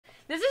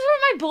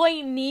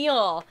boy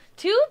Neil.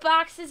 2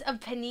 boxes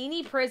of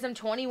Panini Prism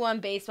 21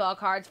 baseball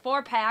cards,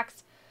 4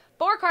 packs,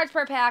 4 cards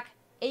per pack,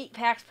 8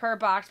 packs per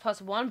box,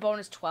 plus 1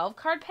 bonus 12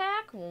 card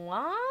pack.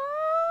 What?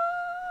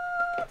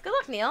 Good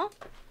luck, Neil.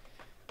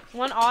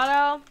 1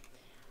 auto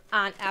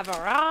on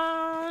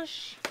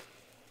Average.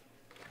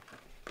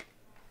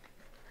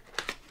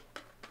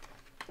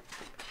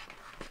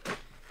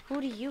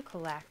 Who do you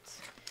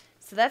collect?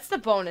 So that's the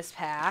bonus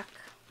pack.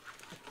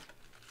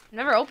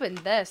 Never opened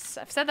this.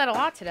 I've said that a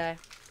lot today.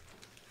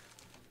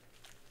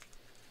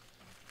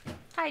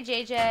 Hi,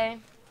 JJ.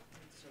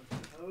 It's so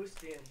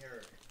toasty in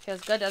here.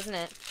 Feels good, doesn't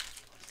it?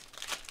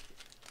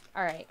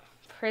 All right.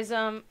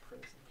 Prism.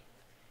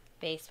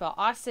 Baseball.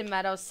 Austin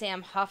Meadows,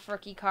 Sam Huff,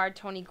 rookie card,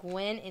 Tony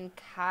Gwynn, and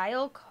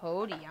Kyle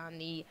Cody on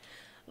the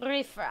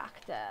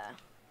refractor.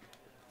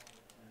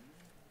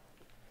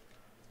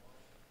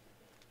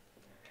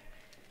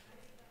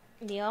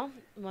 Neil,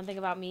 one thing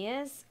about me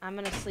is I'm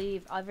going to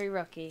sleeve every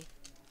rookie.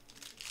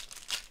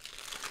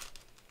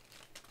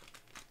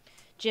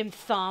 Jim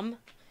Thumb,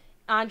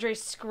 Andre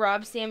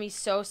Scrub, Sammy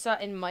Sosa,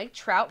 and Mike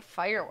Trout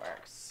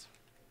fireworks.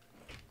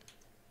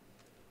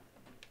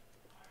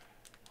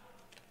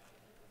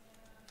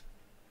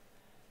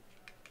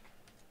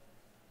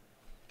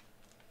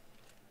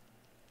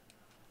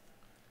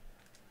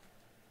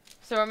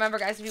 So remember,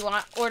 guys, if you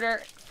want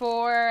order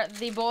for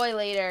the boy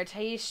later,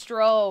 Tay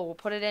Stroh,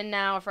 put it in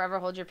now. Forever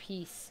hold your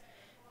peace.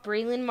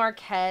 Braylon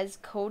Marquez,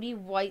 Cody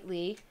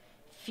Whiteley,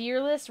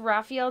 Fearless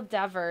Rafael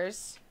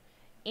Devers,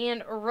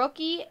 and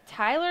rookie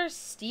Tyler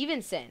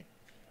Stevenson.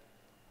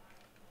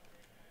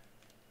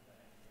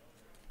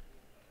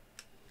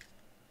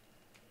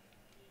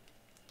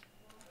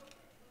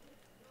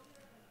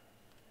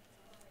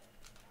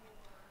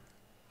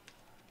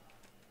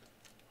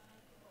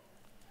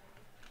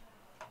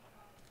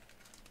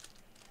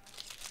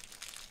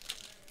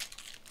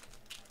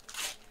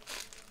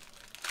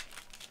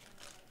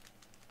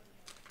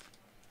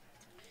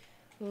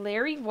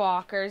 Larry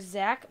Walker,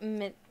 Zach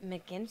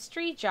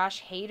McGinstry,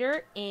 Josh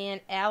Hader,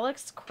 and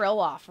Alex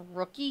Kriloff,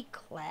 rookie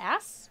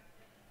class.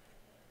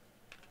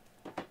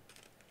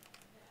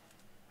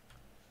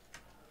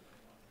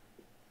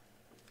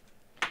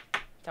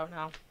 Don't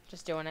know.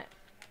 Just doing it.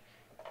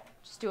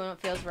 Just doing what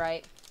feels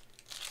right.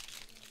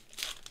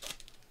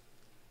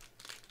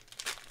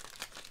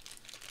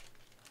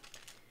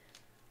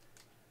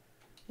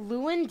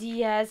 Lewin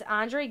Diaz,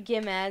 Andre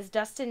Gimez,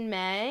 Dustin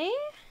May.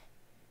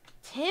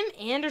 Tim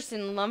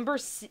Anderson, Lumber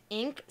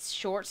Inc.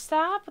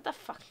 shortstop? What the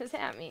fuck does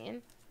that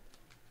mean?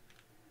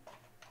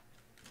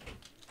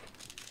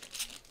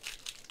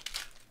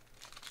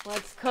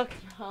 Let's cook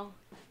now.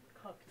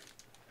 Cooked.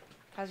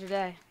 How's your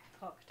day?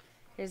 Cooked.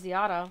 Here's the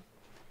auto.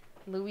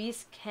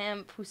 Luis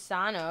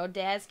Campusano,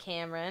 Daz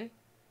Cameron.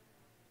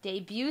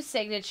 Debut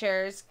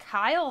signatures,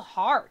 Kyle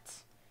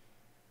Hart.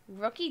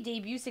 Rookie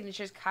debut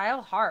signatures,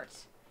 Kyle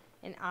Hart.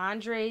 And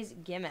Andres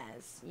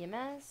Gimez.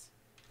 Gimez?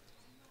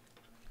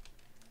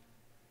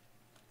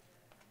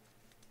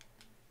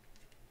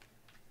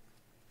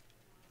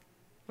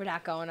 We're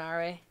not going,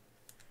 are we?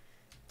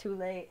 Too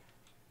late.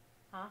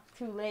 Huh?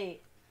 Too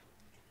late.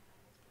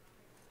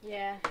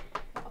 Yeah.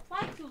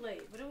 Applied too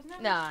late, but it was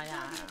never No. a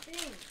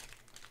thing.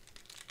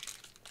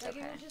 Like, Okay.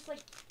 it was just like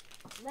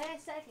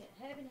last second.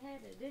 Heaven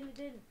had it.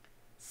 Didn't.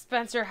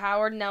 Spencer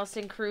Howard,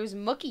 Nelson Cruz,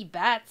 Mookie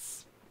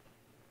Betts.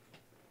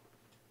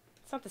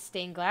 It's not the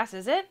stained glass,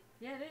 is it?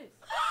 Yeah, it is.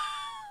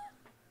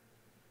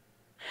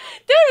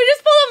 Dude, we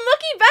just pulled a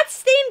Mookie Betts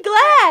stained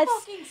glass.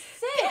 That's fucking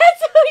sick.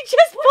 That's what we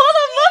just What pulled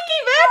do a you Mookie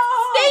mean, Betts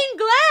bro? stained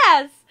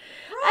glass.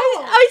 Bro.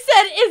 I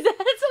said, is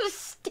that a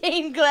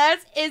stained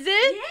glass? Is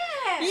it?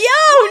 Yeah.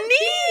 Yo,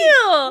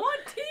 Neil.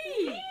 One T.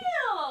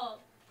 Neil.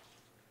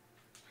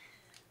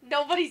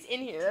 Nobody's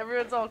in here.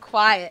 Everyone's all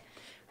quiet.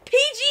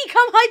 PG,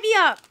 come hype me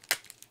up.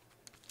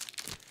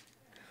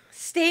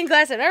 Stained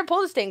glass. I never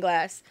pulled a stained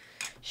glass.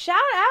 Shout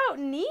out,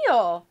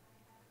 Neil.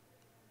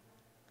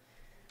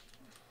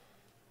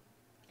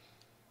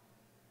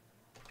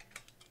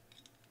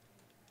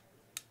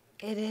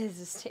 It is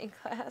a stained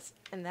glass,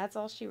 and that's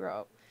all she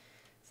wrote.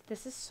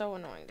 This is so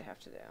annoying to have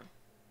to do.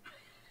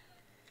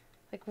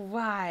 Like,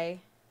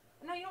 why?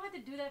 No, you don't have to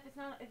do that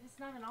if it's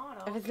not an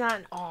auto. If it's not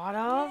an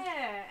auto?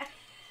 Yeah.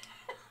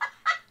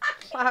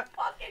 Fuck.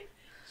 Fucking,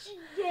 she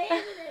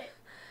damn it.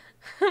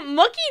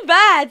 Mookie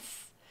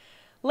Betts.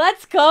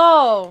 Let's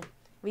go.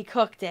 We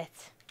cooked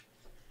it.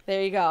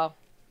 There you go.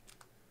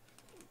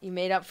 You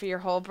made up for your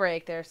whole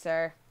break there,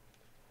 sir.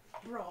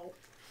 Bro.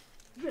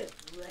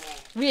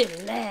 Relax.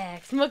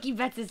 Relax. Mookie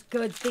Betts is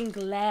good. Stained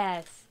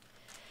glass.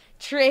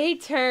 Trey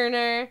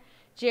Turner,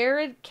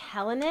 Jared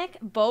Kelenic,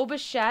 Bo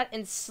Bichette,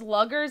 and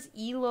Sluggers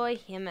Eloy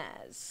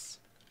Jimenez.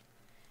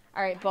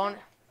 All right, I'm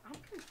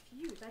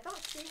confused. I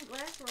thought stained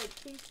glass were like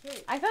case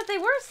hits. I thought they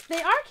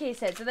are case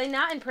hits. Are they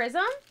not in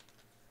Prism?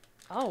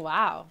 Oh,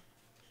 wow.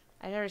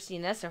 I've never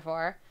seen this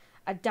before.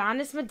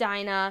 Adonis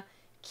Medina,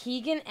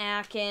 Keegan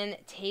Akin,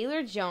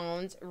 Taylor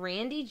Jones,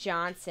 Randy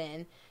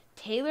Johnson,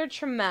 Taylor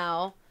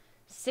Trammell,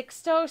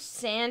 Sixto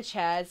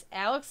Sanchez,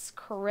 Alex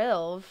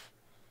Karilv,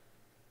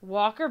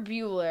 Walker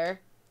Buehler,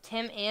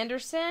 Tim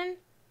Anderson,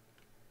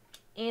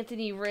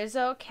 Anthony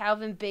Rizzo,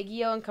 Calvin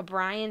Biggio, and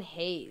Cabrian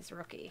Hayes,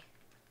 rookie.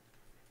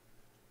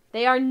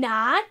 They are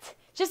not?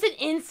 Just an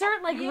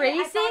insert like Yeah,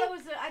 racing?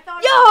 I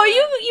thought Yo,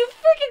 it was you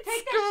freaking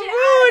Take that shit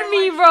out of screwed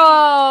me, my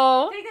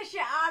bro. Take that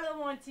shit out of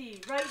the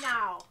 1T right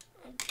now.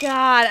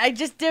 God, I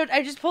just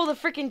pulled a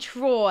freaking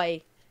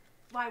Troy.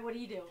 Why? What do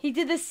you do? He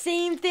did the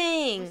same With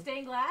thing.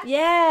 stained glass?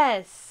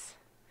 Yes.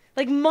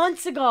 Like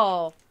months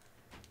ago.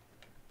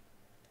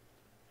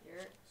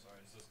 You're- Sorry,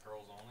 is this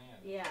girls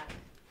only? Yeah.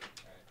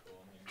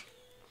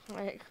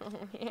 Alright, cool.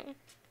 Like, oh, yeah.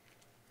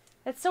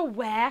 That's so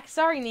whack.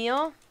 Sorry,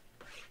 Neil.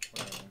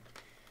 Whatever.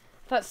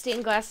 Thought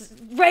stained glass is...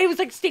 Ray was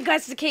like, stained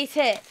glass is a case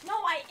hit. No,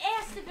 I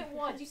asked if it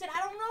was. You said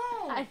I don't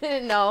know. I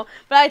didn't know,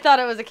 but I thought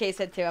it was a case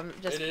hit too. I'm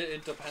just...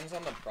 It depends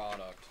on the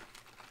product.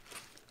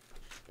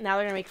 Now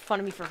they're gonna make fun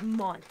of me for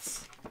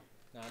months.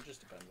 No, it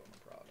just depends on the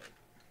product.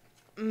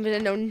 I'm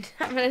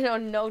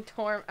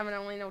gonna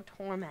only know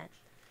torment.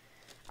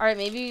 Alright,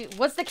 maybe...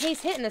 What's the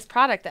case hit in this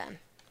product then?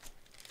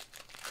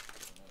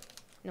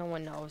 No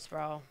one knows, bro.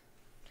 I don't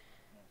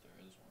know if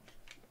there is one.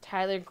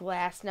 Tyler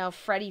Glasnow,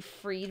 Freddie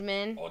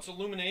Freedman. Oh, it's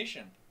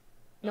Illumination.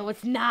 No,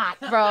 it's not,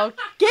 bro.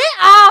 Get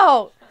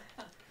out!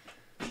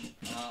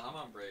 I'm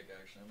on break,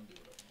 actually. I'm gonna do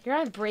whatever. You're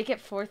on break at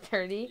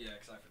 4:30. Yeah,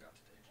 because I forgot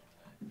to take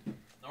one today.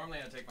 Normally,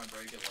 I take my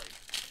break at like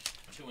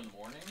 2 in the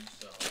morning,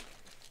 so it's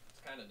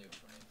kind of new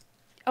for me.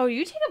 Oh,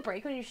 you take a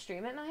break when you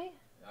stream at night?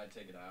 I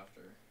take it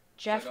after.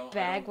 Jeff I don't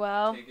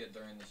Bagwell. take it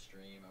during the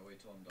stream. I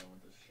wait till I'm done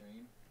with the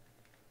stream.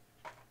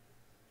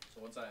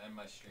 So once I end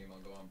my stream, I'll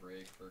go on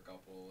break for a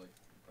couple, like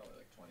probably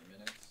like 20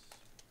 minutes.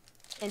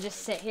 And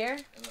just like, sit here?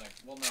 And then,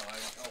 well, no,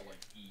 I'll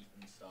like eat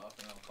and stuff,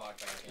 and I'll clock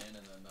back in,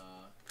 and then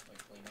like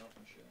clean up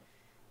and shit.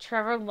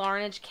 Trevor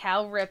Larnage,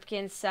 Cal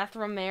Ripken, Seth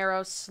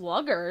Romero,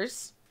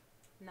 Sluggers.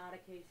 Not a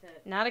case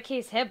hit. Not a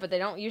case hit, but they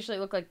don't usually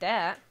look like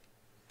that.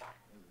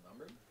 Is it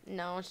numbered?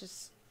 No, it's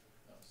just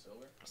Oh,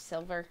 silver.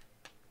 silver.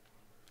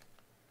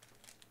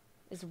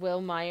 Is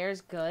Will Myers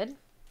good?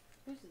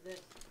 Whose is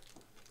this?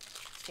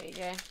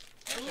 JJ.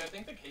 Actually, I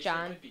think the case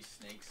John. might be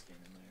snakeskin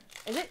in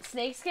there. Is it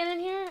snakeskin in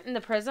here? In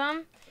the prism? I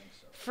think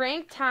so.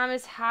 Frank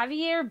Thomas,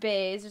 Javier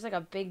Baez. There's like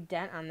a big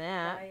dent on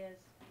that. Baez.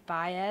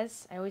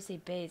 Baez. I always say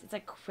Baez. It's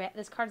like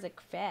this card's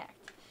like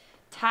fact.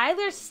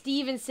 Tyler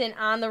Stevenson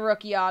on the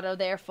rookie auto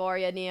there for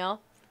you, Neil.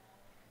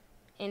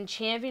 In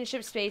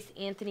championship space,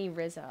 Anthony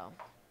Rizzo.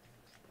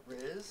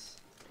 Riz?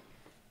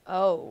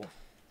 Oh.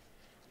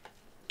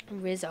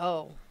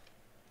 Rizzo.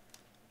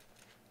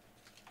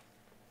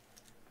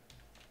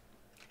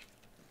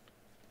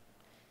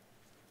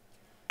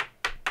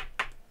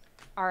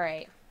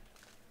 Alright.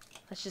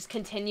 Let's just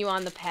continue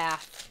on the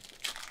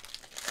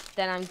path.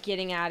 Then I'm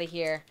getting out of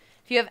here.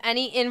 If you have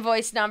any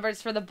invoice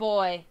numbers for the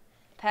boy,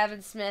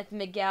 Pavin Smith,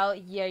 Miguel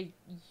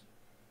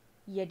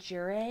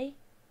Yajure,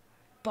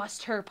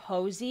 Buster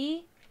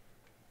Posey,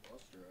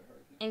 Buster, I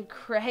heard you. and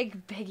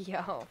Craig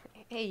Biggio.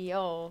 Hey,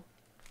 yo.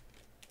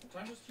 What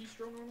time does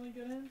T-Stro normally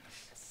get in?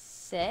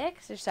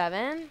 6 or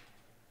 7?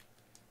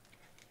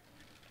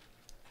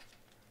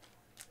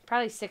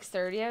 Probably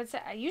 6:30, I would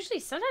say.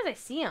 Sometimes I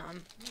see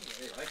him.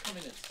 Hey, I come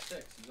in at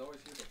 6. He's always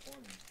here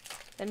before me.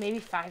 Then maybe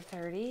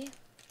 5:30.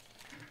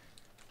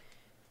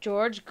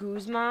 George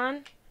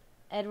Guzman,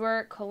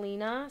 Edward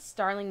Colina,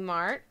 Starling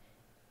Mart,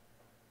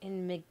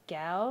 and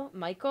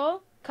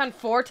Michael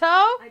Conforto.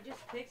 I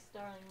just picked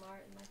Starling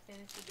Mart in my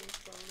fantasy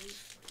baseball league.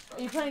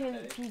 Are you playing in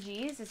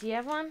PGs? Does he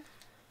have one?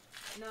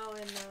 No, in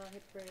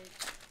hit break.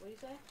 What do you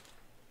say?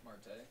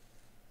 Marte?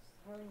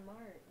 Starling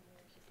Mart.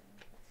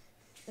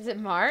 Is it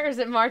Mart or is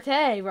it Marte,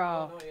 Oh,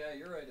 bro? no, yeah,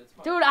 you're right. It's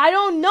Marte. Dude, I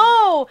don't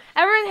know.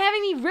 Everyone's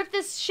having me rip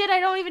this shit. I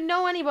don't even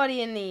know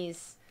anybody in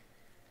these.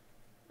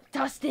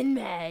 Dustin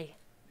May.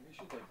 Maybe you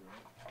should, like,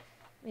 learn.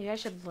 Maybe I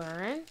should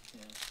learn.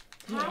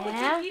 How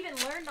Yeah. would you even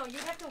learn though?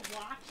 You'd have to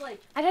watch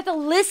like. I'd have to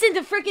listen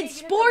to freaking you'd have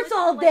to sports listen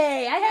to, all like-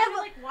 day. I you'd have to,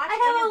 like, watch I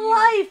have a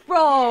interviews. life,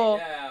 bro.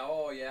 Yeah,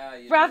 oh, yeah.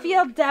 You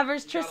Raphael do.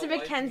 Devers, You Tristan got a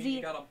life, you mean McKenzie.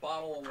 You got a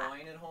bottle of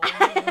wine at home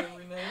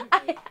every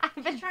night? I've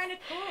Just been trying to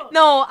cook.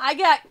 No, I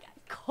got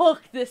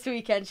cooked this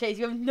weekend, Chase.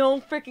 You have no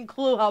freaking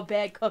clue how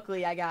bad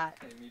cookly I got.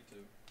 Hey, me too.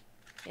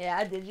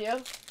 Yeah, did you? Oh, yeah, I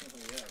was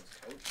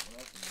coaching. What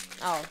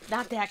else am I Oh,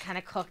 not that kind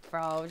of cooked,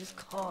 bro. Just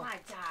Oh cooked. my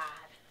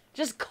god.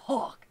 Just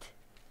cooked.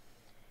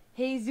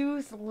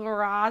 Jesus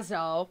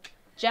Lorazzo,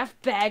 Jeff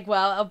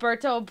Bagwell,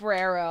 Alberto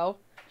Obrero,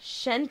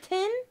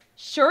 Shenton,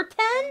 Shurten,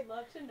 I'd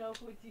love to know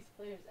who these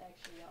players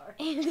actually are.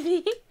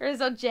 Anthony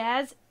Rizzo,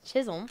 Jazz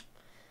Chisholm,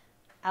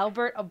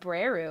 Albert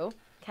Abreu,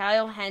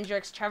 Kyle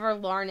Hendricks, Trevor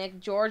Larnick,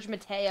 George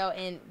Mateo,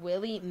 and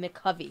Willie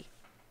McCovey.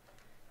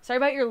 Sorry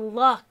about your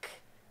luck.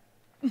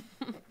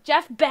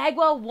 Jeff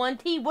Bagwell,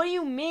 1T? What do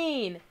you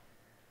mean?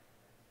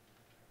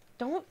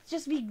 Don't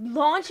just be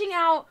launching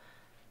out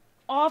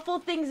awful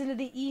things into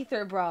the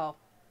ether, bro.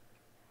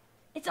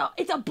 It's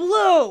a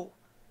blue.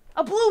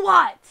 A blue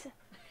what?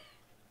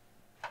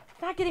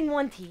 It's not getting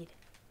 1T'd.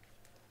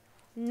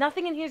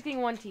 Nothing in here is getting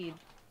 1T'd.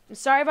 I'm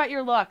sorry about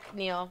your luck,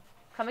 Neil.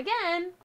 Come again.